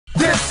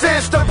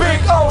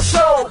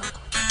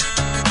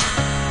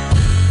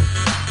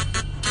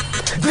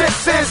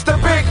is the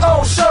Big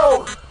O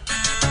Show.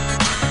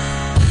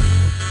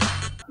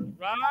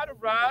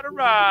 All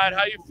right.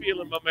 How you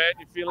feeling, my man?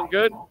 You feeling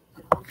good?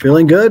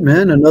 Feeling good,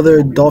 man.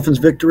 Another Dolphins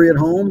victory at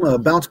home. A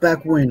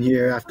bounce-back win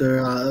here after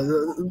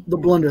the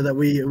blunder that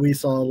we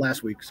saw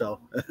last week. So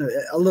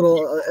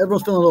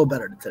everyone's feeling a little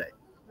better today.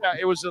 Yeah,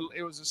 it was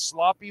a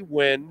sloppy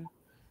win,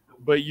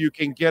 but you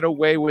can get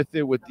away with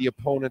it with the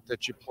opponent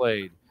that you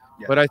played.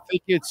 Yeah. But I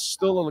think it's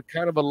still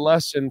kind of a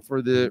lesson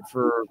for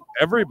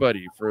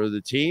everybody, for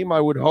the team, I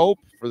would hope,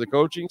 for the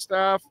coaching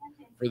staff,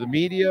 for the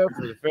media,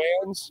 for the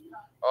fans.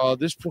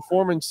 This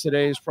performance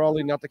today is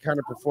probably not the kind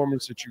of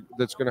performance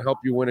that's going to help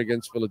you win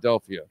against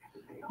Philadelphia.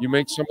 You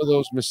make some of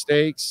those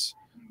mistakes,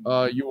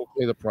 you will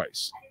pay the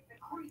price.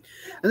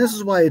 And this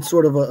is why it's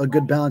sort of a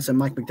good balance that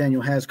Mike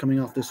McDaniel has coming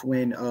off this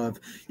win of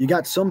you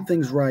got some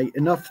things right,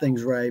 enough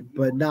things right,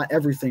 but not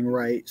everything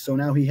right. So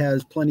now he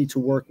has plenty to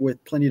work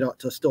with, plenty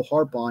to still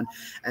harp on.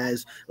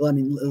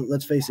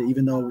 Let's face it,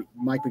 even though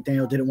Mike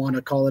McDaniel didn't want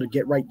to call it a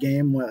get-right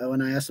game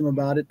when I asked him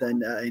about it,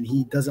 and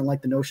he doesn't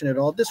like the notion at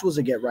all, this was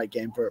a get-right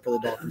game for the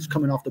Dolphins,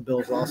 coming off the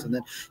Bills loss, and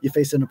then you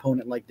face an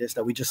opponent like this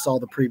that we just saw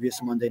the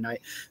previous Monday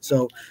night.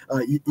 So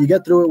you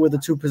get through it with a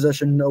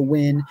two-possession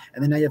win,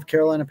 and then now you have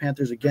Carolina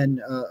Panthers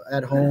again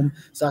at home.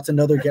 So that's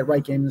another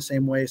get-right game in the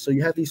same way. So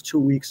you have these 2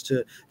 weeks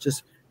to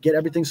just get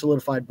everything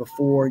solidified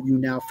before you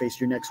now face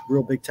your next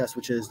real big test,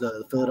 which is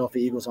the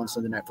Philadelphia Eagles on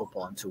Sunday Night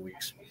Football in 2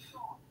 weeks.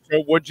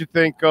 So what'd you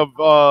think of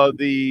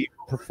the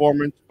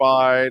performance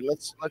by –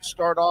 let's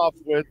start off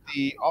with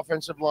the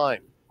offensive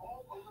line.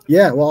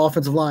 Yeah, well,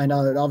 offensive line,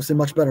 obviously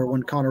much better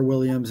when Connor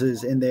Williams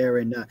is in there,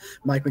 and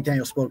Mike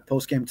McDaniel spoke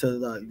post-game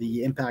to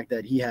the impact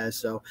that he has.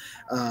 So,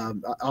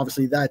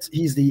 obviously,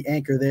 he's the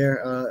anchor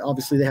there.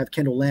 Obviously, they have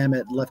Kendall Lamb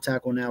at left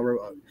tackle now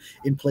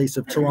in place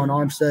of Teron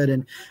Armstead,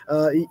 and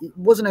he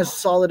wasn't as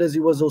solid as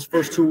he was those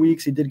first 2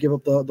 weeks. He did give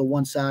up the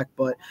one sack,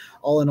 but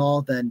all in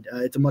all, then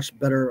it's a much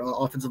better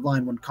offensive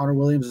line when Connor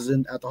Williams is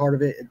at the heart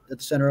of it, at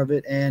the center of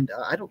it. And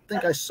I don't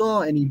think I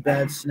saw any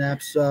bad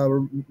snaps.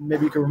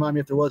 Maybe you could remind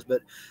me if there was,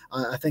 but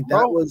I think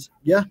that was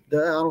I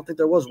don't think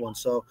there was one.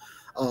 So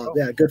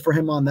good for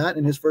him on that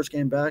in his first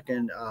game back,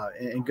 and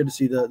good to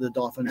see the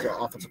Dolphins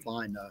offensive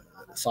line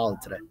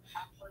solid today.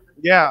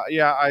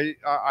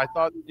 I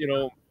thought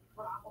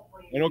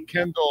I know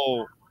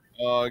Kendall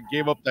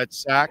gave up that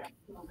sack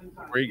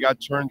where he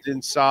got turned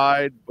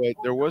inside, but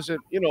there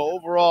wasn't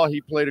overall he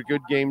played a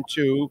good game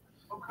too.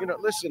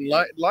 Listen,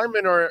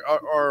 linemen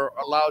are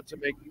allowed to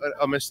make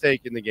a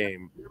mistake in the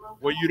game.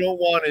 What you don't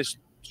want is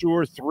 2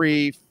 or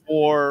 3,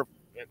 4.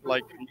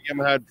 Like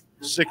Liam had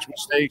 6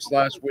 mistakes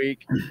last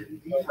week.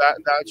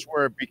 That's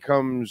where it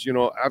becomes,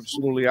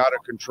 absolutely out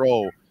of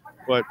control.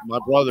 But my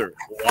brother,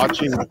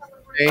 watching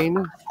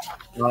Spain,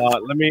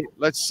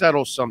 let's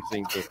settle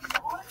something here,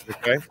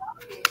 okay?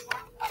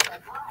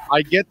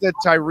 I get that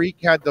Tyreek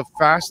had the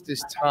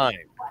fastest time.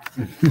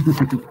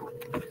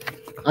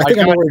 I think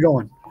I know where you're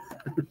going.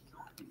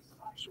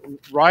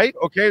 Right?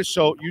 Okay,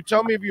 so you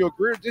tell me if you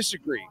agree or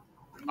disagree.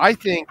 I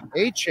think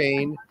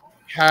A-Chain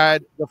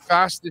had the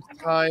fastest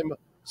time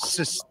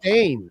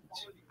sustained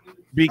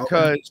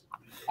because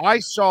I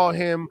saw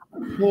him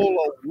pull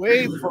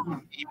away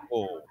from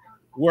people,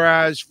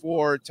 whereas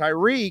for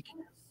Tyreek,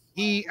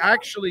 he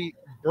actually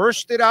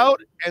bursted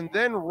out and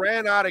then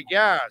ran out of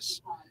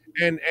gas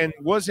and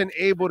wasn't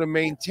able to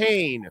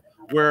maintain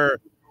where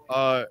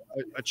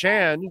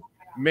Chan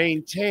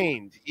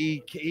maintained.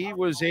 He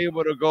was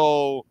able to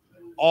go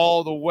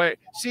all the way.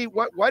 See,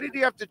 why did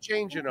he have to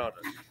change it on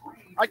us?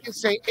 I can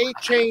say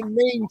A-Chain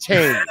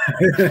maintain.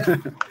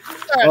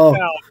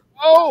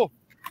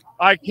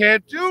 I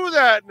can't do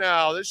that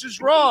now. This is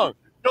wrong.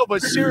 No,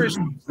 but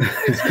seriously,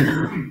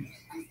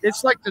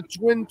 it's like the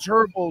twin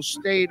turbo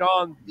stayed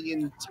on the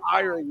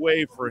entire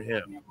way for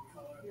him.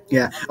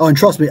 Yeah. Oh, and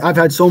trust me, I've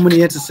had so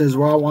many instances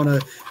where I want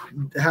to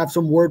have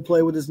some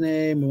wordplay with his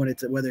name,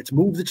 whether it's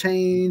move the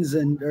chains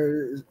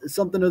or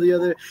something or the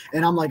other,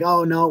 and I'm like,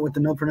 oh no, with the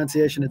no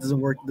pronunciation, it doesn't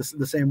work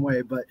the same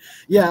way. But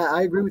yeah,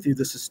 I agree with you.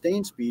 The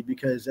sustained speed,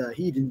 because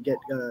he didn't get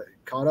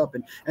caught up,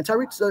 and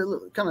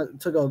Tyreek kind of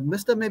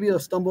took maybe a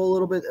stumble a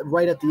little bit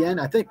right at the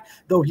end. I think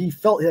though he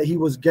felt that he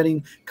was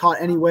getting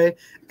caught anyway.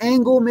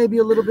 Angle maybe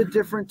a little bit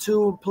different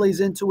too, plays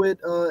into it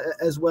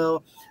as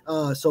well.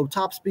 So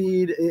top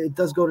speed, it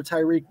does go to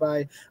Tyreek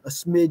by a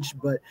smidge,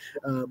 but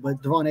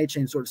Devon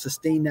A-Chain sort of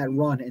sustained that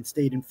run and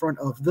stayed in front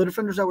of the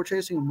defenders that were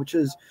chasing him, which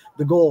is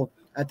the goal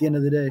at the end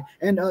of the day.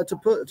 And to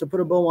put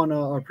a bow on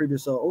our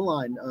previous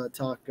O-line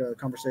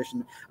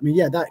conversation, I mean,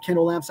 yeah, that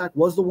Kendall Lamb sack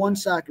was the one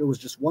sack. It was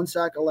just one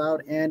sack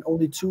allowed and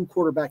only 2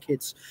 quarterback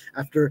hits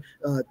after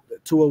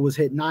Tua was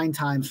hit 9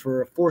 times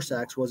for 4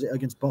 sacks was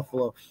against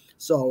Buffalo.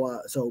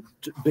 So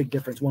big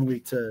difference 1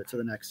 week to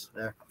the next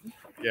there.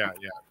 Yeah,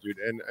 dude.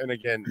 And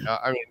again,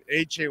 I mean,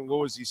 A-Chain, what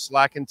was he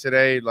slacking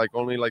today?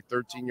 Only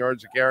 13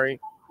 yards a carry?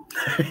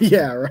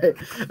 Yeah, right.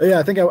 Yeah,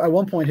 I think at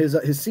one point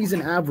his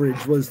season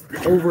average was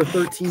over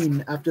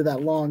 13 after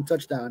that long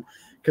touchdown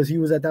because he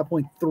was at that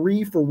point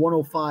 3 for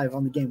 105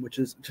 on the game, which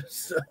is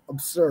just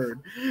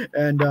absurd.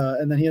 And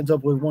then he ends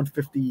up with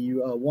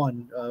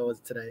 151 was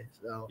today.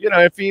 So you know,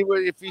 if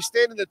he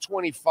stayed in the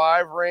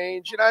 25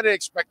 range, I didn't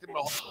expect him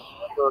to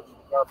hold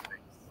something.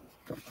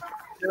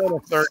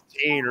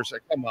 13 or say,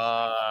 come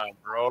on,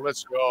 bro,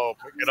 let's go,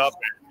 pick it up,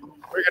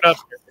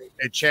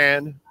 A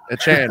Chan.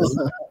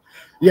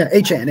 Yeah,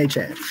 A Chan.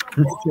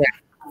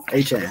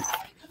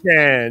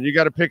 You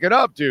got to pick it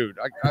up, dude.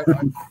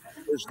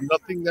 There's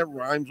nothing that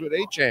rhymes with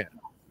A Chan.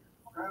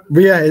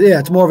 But yeah,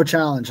 it's more of a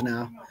challenge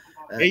now.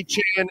 A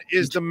Chan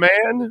is the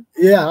man.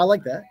 Yeah, I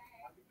like that.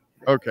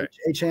 Okay,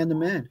 A Chan the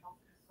man.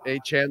 A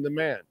Chan the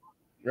man.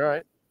 All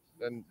right,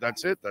 then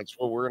that's it. That's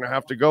what we're gonna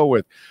have to go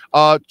with.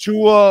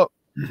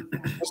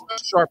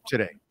 Sharp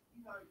today.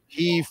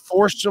 He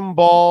forced some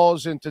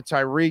balls into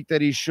Tyreek that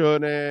he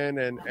shouldn't,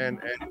 and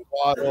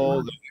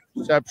Waddle, the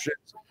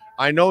interceptions.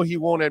 I know he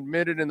won't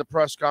admit it in the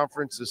press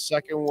conference. The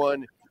second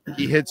one,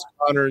 he hits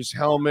Connor's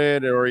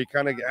helmet, or he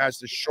kind of has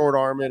to short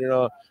arm it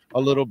a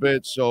little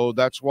bit. So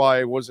that's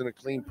why it wasn't a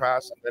clean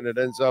pass, and then it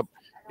ends up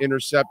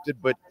intercepted.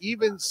 But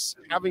even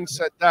having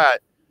said that,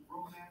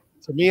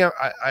 to me,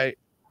 I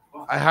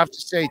have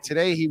to say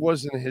today he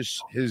wasn't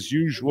his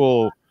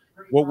usual.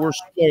 What we're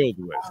spoiled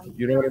with,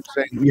 you know what I'm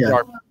saying?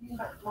 Yeah.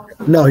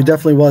 No, he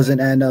definitely wasn't.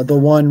 And the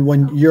one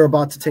when you're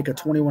about to take a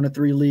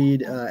 21-3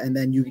 lead, and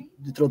then you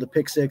throw the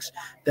pick six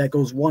that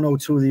goes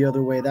 102 the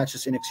other way, that's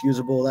just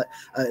inexcusable. That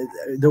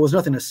there was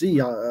nothing to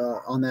see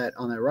on that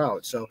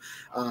route. So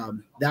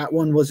that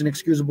one was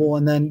inexcusable.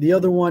 And then the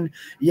other one,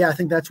 yeah, I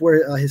think that's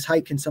where his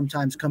height can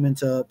sometimes come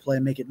into play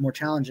and make it more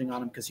challenging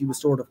on him, because he was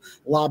sort of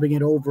lobbing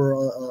it over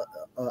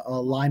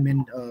a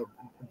lineman.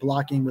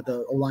 Blocking with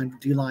the O-line,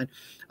 D-line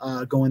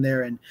going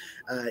there. And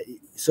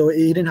so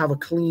he didn't have a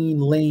clean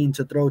lane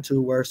to throw to,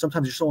 where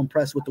sometimes you're so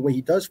impressed with the way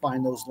he does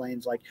find those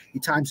lanes. Like he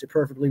times it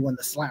perfectly when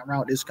the slant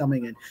route is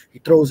coming and he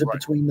throws it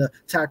between the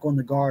tackle and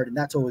the guard. And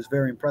that's always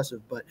very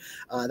impressive. But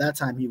that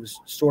time he was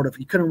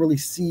he couldn't really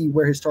see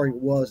where his target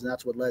was. And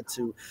that's what led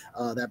to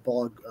that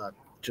ball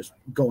just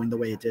going the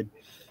way it did.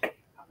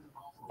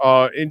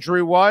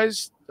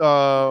 Injury-wise,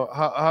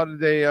 how did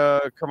they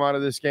come out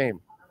of this game?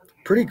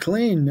 Pretty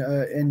clean,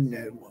 and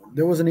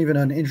there wasn't even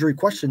an injury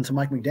question to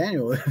Mike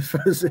McDaniel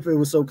if it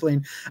was so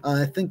clean.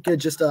 I think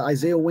just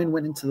Isaiah Wynn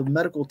went into the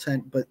medical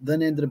tent, but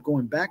then ended up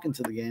going back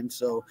into the game.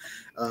 So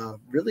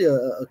really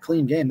a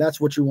clean game. That's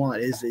what you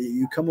want, is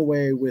you come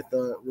away with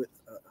a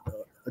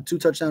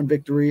 2-touchdown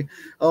victory,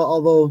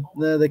 although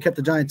they kept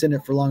the Giants in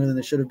it for longer than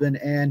they should have been,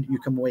 and you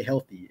come away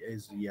healthy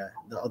is the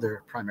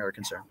other primary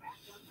concern.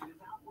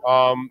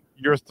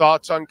 Your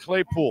thoughts on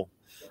Claypool?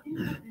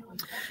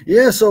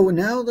 Yeah, so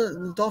now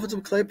the Dolphins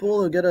with Claypool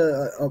will get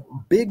a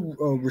big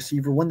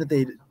receiver, one that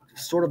they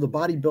sort of the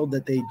body build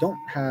that they don't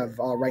have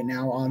right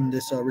now on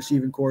this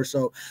receiving core.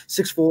 So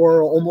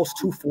 6'4", almost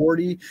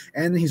 240,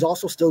 and he's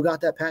also still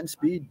got that patent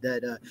speed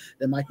that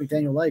Mike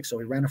McDaniel likes. So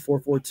he ran a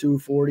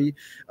 4.42 40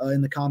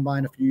 in the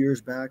combine a few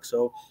years back.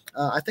 So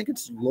I think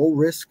it's low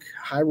risk,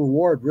 high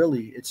reward.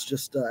 Really, it's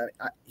just a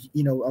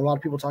lot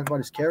of people talk about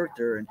his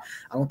character, and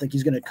I don't think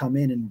he's going to come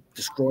in and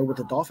destroy what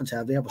the Dolphins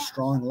have. They have a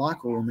strong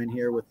locker room in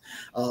here with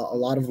a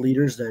lot of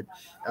leaders that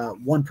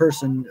one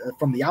person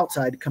from the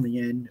outside coming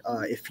in,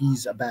 if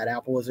he's a bad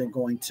apple, isn't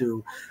going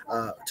to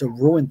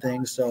ruin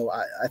things. So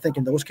I think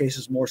in those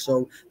cases more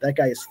so that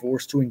guy is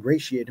forced to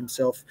ingratiate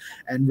himself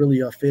and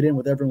really fit in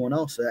with everyone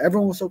else.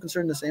 Everyone was so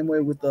concerned the same way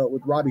with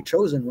Robbie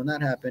Chosen when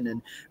that happened,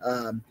 and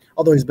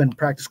although he's been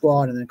practice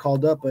squad and then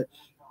called up, but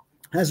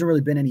hasn't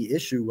really been any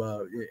issue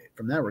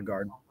from that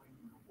regard.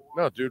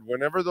 No, dude,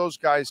 whenever those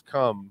guys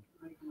come,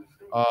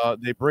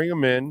 they bring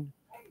them in,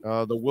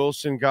 the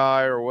Wilson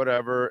guy or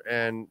whatever,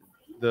 and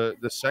the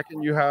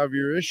second you have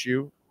your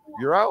issue,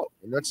 you're out,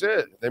 and that's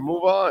it. They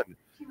move on,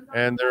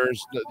 and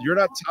you're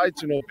not tied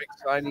to no big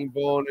signing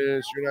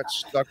bonus. You're not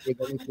stuck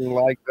with anything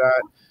like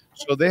that.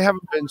 So they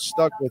haven't been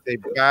stuck with a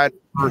bad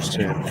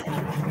person,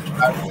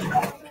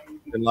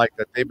 and like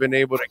that. They've been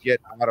able to get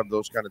out of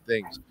those kind of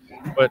things.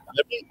 But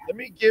let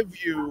me give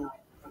you,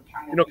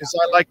 because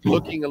I like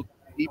looking a little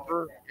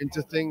deeper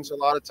into things a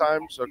lot of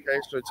times. Okay,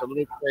 so it's a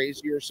little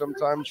crazier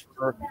sometimes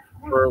for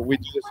we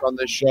do this on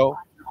this show,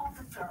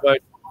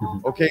 but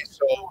okay,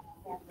 so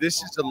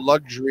this is a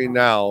luxury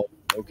now,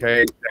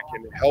 okay, that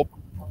can help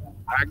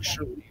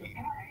actually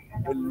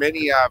in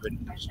many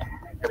avenues.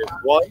 Okay,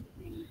 one,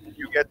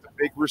 you get the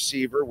big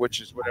receiver,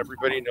 which is what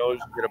everybody knows.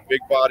 You get a big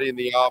body in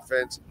the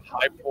offense,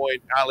 high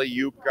point,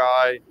 alley-oop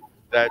guy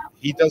that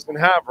he doesn't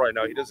have right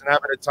now. He doesn't have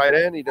it at tight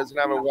end. He doesn't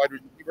have a wide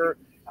receiver,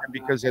 and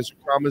because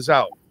Ezukama's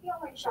out.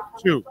 So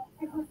two,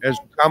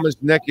 Ezukama's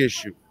neck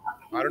issue.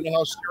 I don't know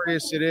how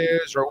serious it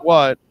is or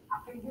what,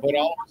 but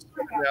all of a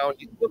sudden now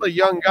he's still a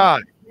young guy.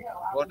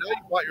 Well, now you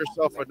bought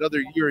yourself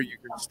another year. You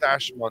can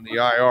stash him on the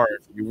IR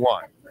if you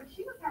want.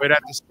 But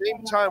at the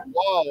same time,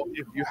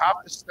 if you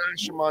have to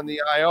stash him on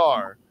the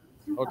IR,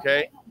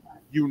 okay,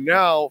 you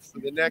now for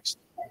the next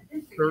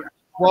 13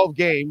 12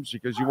 games,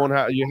 because you had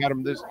him you didn't have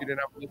him this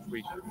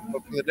week,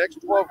 but for the next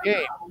 12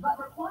 games,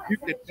 you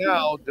can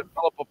now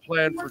develop a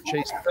plan for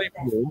Chase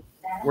Claypool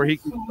where he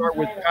can start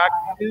with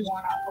packages,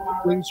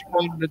 things you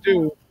want him to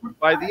do.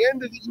 By the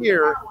end of the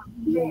year,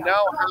 you will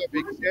now have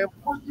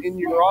examples in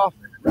your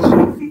offense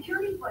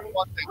you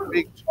want that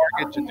big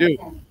target to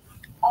do.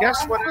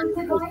 Guess what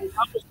Arizona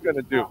going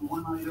to do?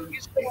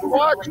 He's going to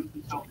watch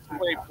what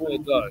Claypool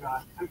does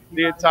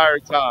the entire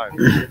time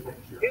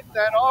in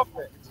that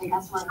offense.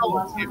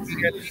 So if he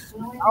gets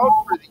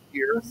out for the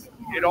year,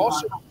 it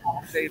also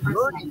becomes a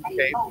learning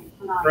tape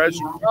for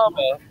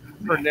Arizona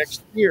for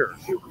next year.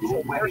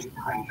 So there's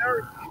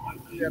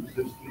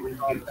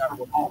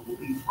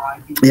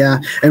yeah,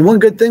 and one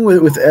good thing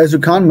with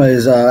Azukanma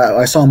is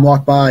I saw him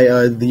walk by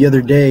the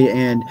other day,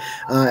 and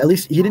at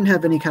least he didn't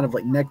have any kind of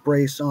like neck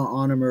brace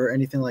on him or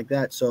anything like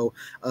that. So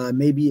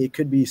maybe it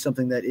could be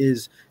something that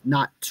is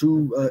not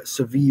too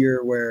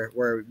severe,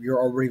 where you're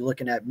already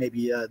looking at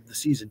maybe the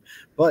season.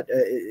 But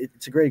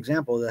it's a great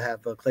example to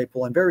have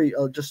Claypool, and very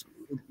just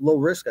low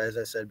risk, as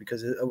I said,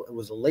 because it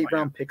was a late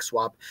round pick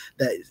swap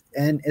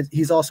and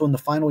he's also in the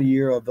final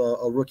year of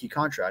a rookie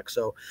contract.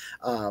 So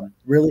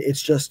really,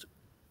 it's just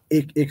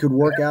it could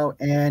work out,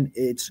 and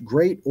it's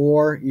great,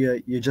 or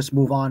you just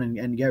move on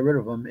and get rid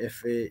of him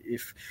if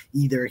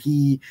either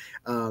he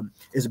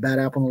is a bad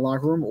apple in the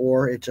locker room,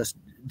 or it just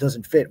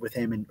doesn't fit with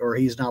him, or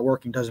he's not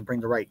working, doesn't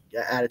bring the right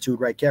attitude,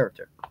 right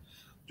character.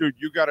 Dude,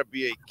 you got to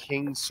be a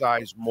king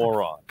size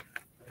moron.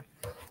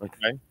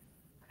 Okay.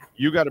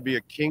 You got to be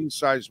a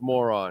king-size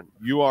moron.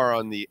 You are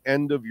on the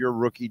end of your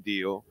rookie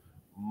deal.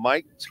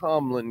 Mike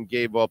Tomlin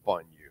gave up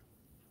on you.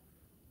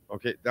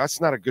 Okay, that's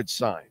not a good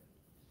sign.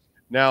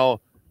 Now,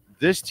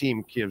 this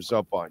team gives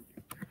up on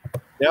you.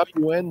 Now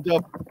you end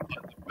up on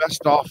the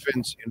best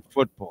offense in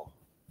football.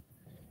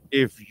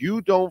 If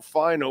you don't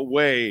find a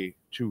way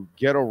to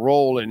get a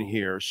role in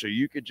here so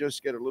you could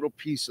just get a little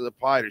piece of the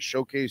pie to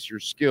showcase your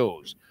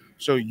skills,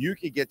 so you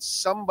could get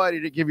somebody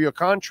to give you a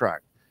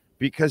contract,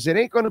 because it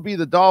ain't going to be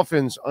the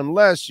Dolphins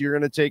unless you're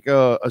going to take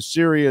a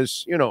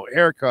serious,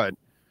 haircut.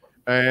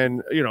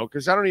 And,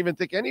 because I don't even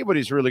think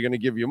anybody's really going to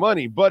give you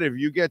money. But if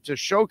you get to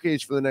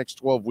showcase for the next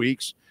 12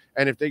 weeks,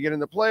 and if they get in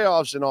the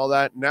playoffs and all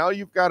that, now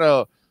you've got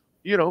a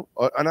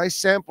nice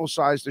sample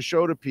size to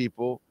show to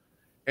people.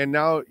 And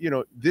now,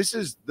 this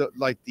is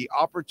the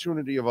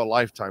opportunity of a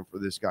lifetime for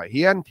this guy.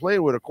 He hadn't played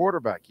with a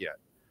quarterback yet.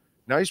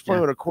 Now he's playing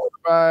with a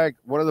quarterback,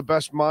 one of the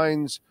best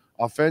minds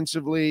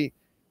offensively.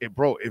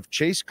 If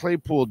Chase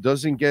Claypool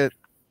doesn't get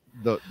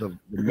the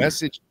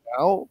message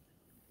now,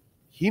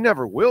 he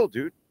never will,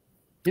 dude.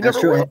 He never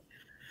will.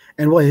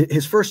 And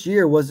his first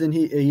year wasn't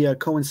he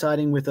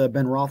coinciding with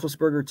Ben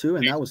Roethlisberger too,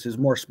 and that was his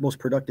most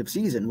productive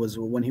season, was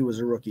when he was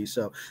a rookie.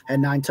 So had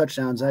 9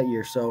 touchdowns that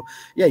year. So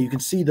yeah, you can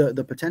see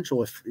the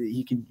potential if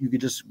you could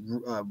just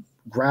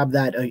grab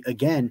that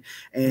again.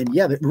 And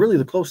yeah, really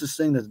the closest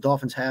thing that the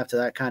Dolphins have to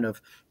that kind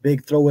of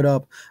big throw it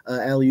up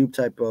alley-oop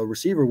type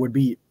receiver would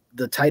be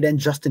the tight end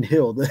Julian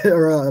Hill, the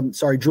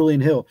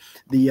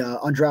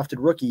undrafted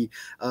rookie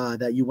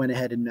that you went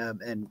ahead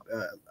and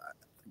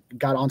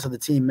got onto the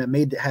team,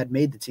 had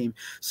made the team.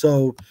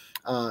 So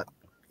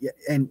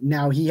and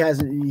now he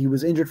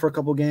was injured for a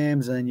couple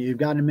games, and you've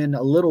gotten him in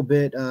a little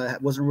bit.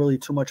 Wasn't really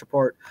too much a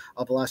part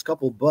of the last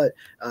couple, but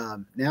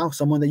now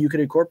someone that you could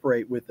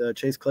incorporate with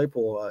Chase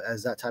Claypool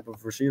as that type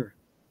of receiver.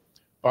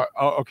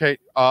 Okay.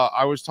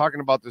 I was talking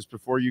about this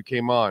before you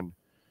came on.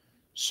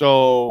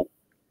 So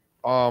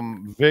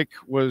Vic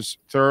was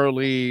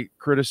thoroughly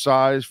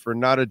criticized for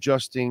not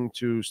adjusting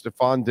to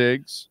Stephon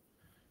Diggs.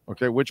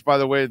 Okay, which by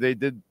the way, they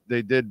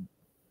did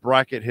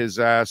bracket his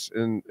ass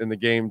in the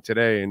game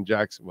today in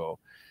Jacksonville.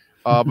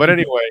 But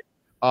anyway,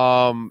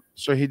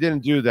 so he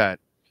didn't do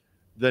that.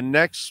 The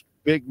next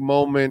big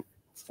moment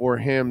for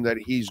him that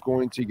he's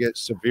going to get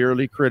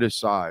severely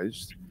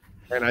criticized,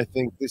 and I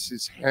think this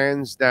is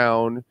hands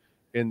down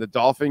in the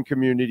Dolphin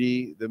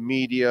community, the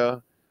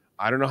media.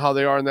 I don't know how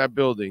they are in that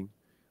building.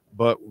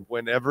 But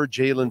whenever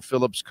Jalen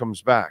Phillips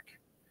comes back,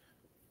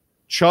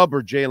 Chubb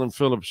or Jalen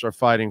Phillips are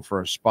fighting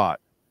for a spot.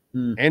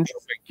 Andrew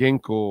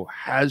McGinkle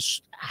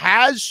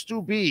has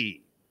to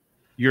be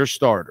your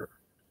starter.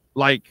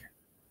 Like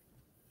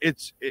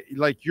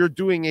you're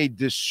doing a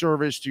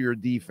disservice to your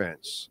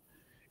defense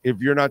if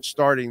you're not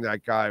starting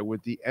that guy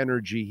with the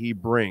energy he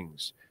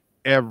brings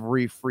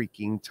every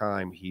freaking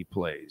time he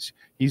plays.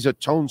 He's a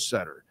tone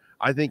setter.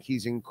 I think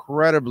he's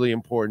incredibly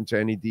important to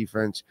any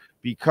defense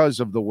because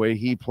of the way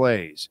he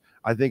plays.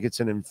 I think it's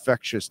an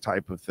infectious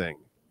type of thing.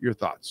 Your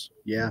thoughts?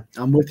 Yeah,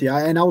 I'm with you.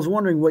 And I was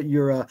wondering what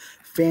your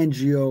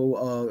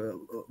Fangio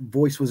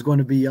voice was going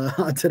to be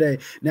today.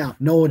 Now,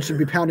 no one should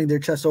be pounding their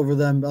chest over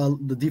them.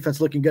 The defense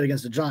looking good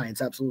against the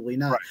Giants, absolutely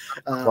not.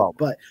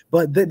 Right.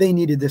 But they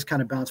needed this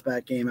kind of bounce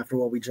back game after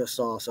what we just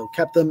saw. So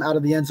kept them out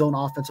of the end zone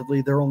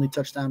offensively. Their only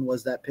touchdown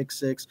was that pick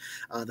 6,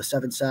 the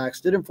 7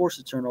 sacks. Didn't force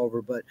a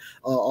turnover, but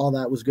all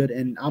that was good.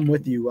 And I'm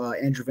with you.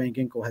 Andrew Van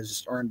Ginkel has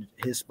just earned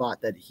his spot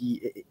that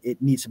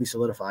it needs to be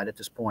solidified at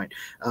this point.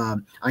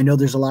 I know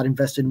there's a lot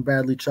invested in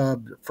Bradley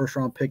Chubb,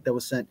 first-round pick that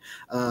was sent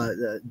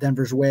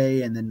Denver's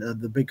way, and then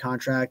the big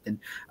contract. And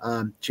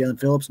Jalen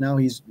Phillips, now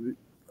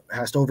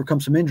has to overcome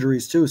some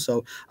injuries too,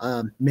 so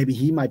maybe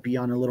he might be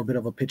on a little bit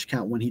of a pitch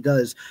count when he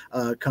does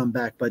come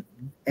back. But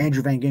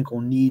Andrew Van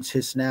Ginkel needs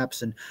his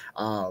snaps, and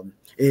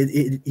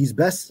he's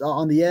best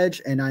on the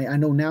edge. And I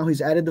know now he's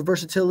added the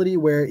versatility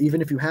where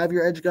even if you have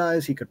your edge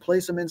guys, he could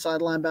play some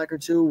inside linebacker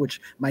too, which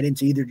might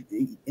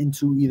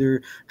into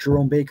either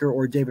Jerome Baker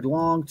or David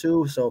Long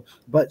too. So,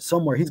 but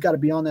somewhere he's got to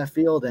be on that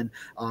field, and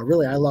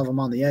really I love him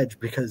on the edge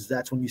because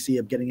that's when you see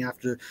him getting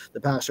after the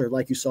passer,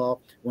 like you saw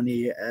when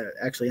he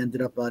actually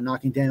ended up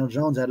knocking Daniel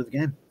Jones out of the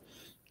game.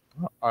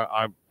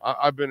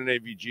 I've been an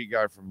AVG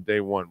guy from day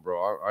one,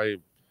 bro.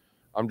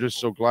 I'm just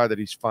so glad that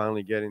he's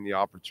finally getting the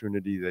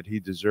opportunity that he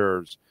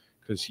deserves,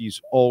 because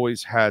he's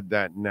always had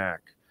that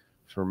knack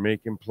for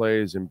making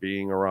plays and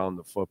being around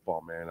the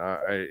football, man.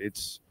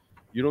 It's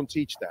you don't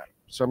teach that.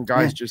 Some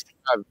guys just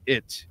have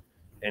it,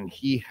 and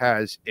he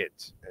has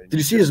it. Did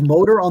you see his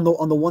motor on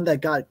the one that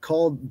got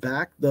called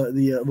back?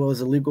 The what was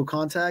illegal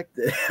contact?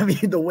 I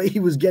mean, the way he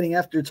was getting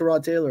after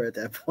Tyrod Taylor at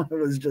that point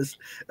was just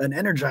an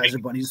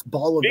energizer bunny, just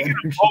ball of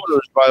energy.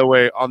 Motors, by the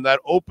way, on that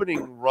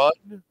opening run,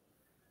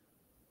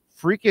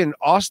 freaking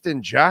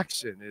Austin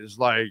Jackson is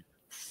like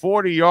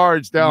 40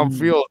 yards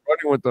downfield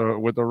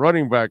running with the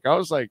running back. I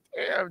was like,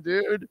 damn,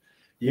 dude.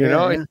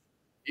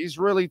 He's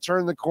really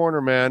turned the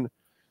corner, man.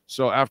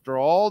 So after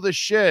all the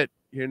shit,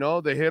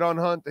 they hit on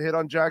Hunt, they hit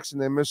on Jackson,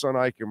 they miss on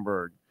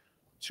Eichenberg.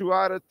 2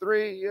 out of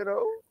 3,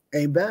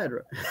 ain't bad,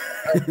 right?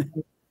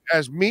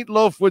 As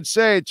Meatloaf would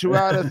say, 2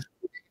 out of 3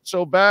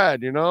 so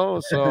bad,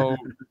 So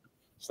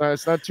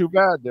it's not too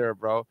bad there,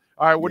 bro.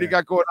 All right, what do you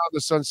got going on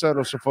the Sunset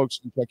so folks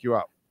can check you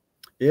out?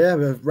 Yeah,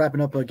 we're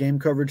wrapping up a game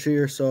coverage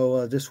here.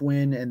 So this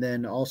win, and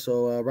then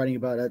also writing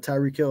about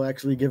Tyreek Hill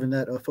actually giving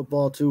that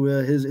football to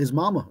his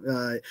mama,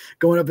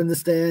 going up in the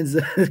stands,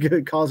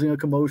 causing a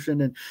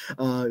commotion,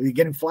 and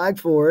getting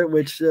flagged for it,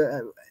 which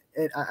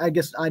I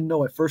guess I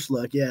know at first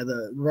look,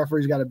 the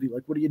referee's got to be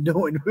like, "What are you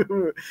doing?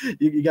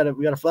 we got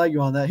to flag you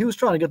on that." He was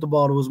trying to get the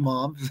ball to his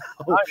mom. So,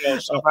 I know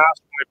some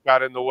ass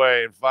got in the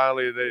way, and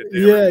finally they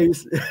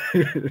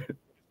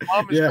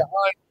mom is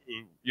behind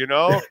you,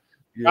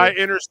 Guy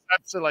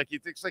intercepts it like he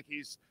thinks like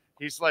he's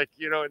like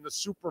in the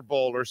Super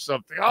Bowl or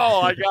something. Oh,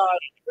 I got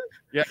it.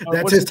 Yeah,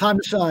 that's his time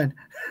to shine.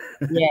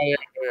 Yeah,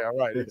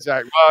 right,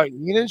 exactly.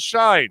 He didn't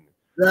shine,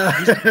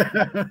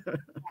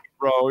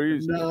 bro.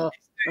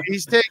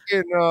 He's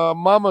taking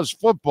Mama's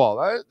football.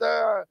 I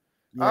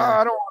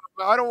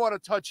don't want to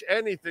touch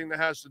anything that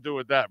has to do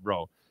with that,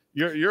 bro.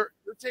 You're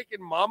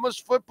taking Mama's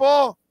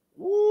football.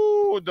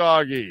 Ooh,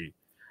 doggy.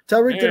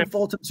 Tyreek didn't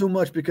fault him too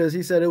much because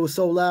he said it was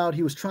so loud.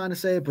 He was trying to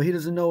say it, but he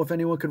doesn't know if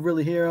anyone could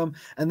really hear him.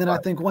 And then I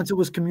think once it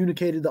was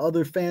communicated, the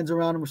other fans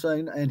around him were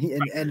saying,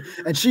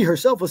 and she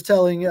herself was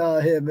telling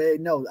him, "Hey,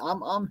 no,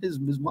 I'm his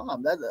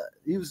mom. That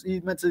he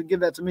meant to give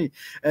that to me."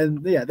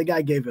 And the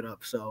guy gave it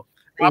up. So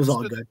it was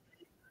all good.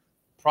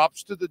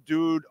 Props to the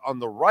dude on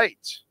the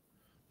right.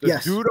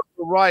 The dude on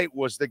the right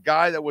was the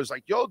guy that was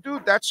like, "Yo,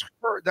 dude, that's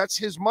her. That's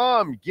his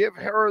mom. Give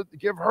her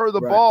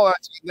the ball."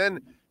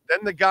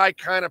 Then the guy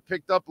kind of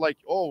picked up like,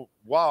 "Oh,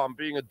 wow, I'm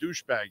being a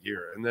douchebag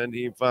here." And then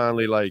he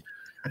finally like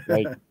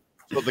so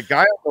the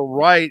guy on the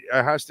right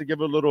has to get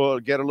a little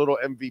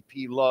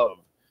MVP love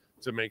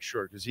to make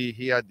sure, because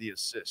he had the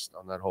assist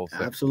on that whole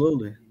thing.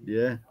 Absolutely,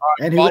 yeah.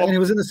 And he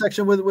was in the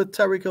section with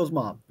Tyreek Hill's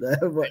mom.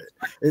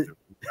 It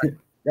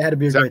had to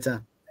be a great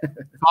time.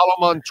 Follow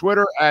him on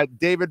Twitter at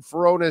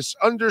DavidFurones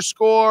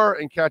 _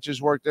 and catch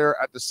his work there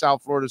at the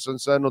South Florida Sun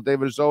Sentinel.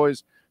 David, as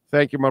always,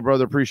 thank you, my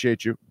brother.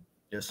 Appreciate you.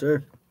 Yes,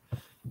 sir.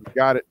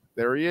 Got it.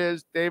 There he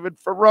is, David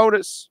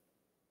Furones.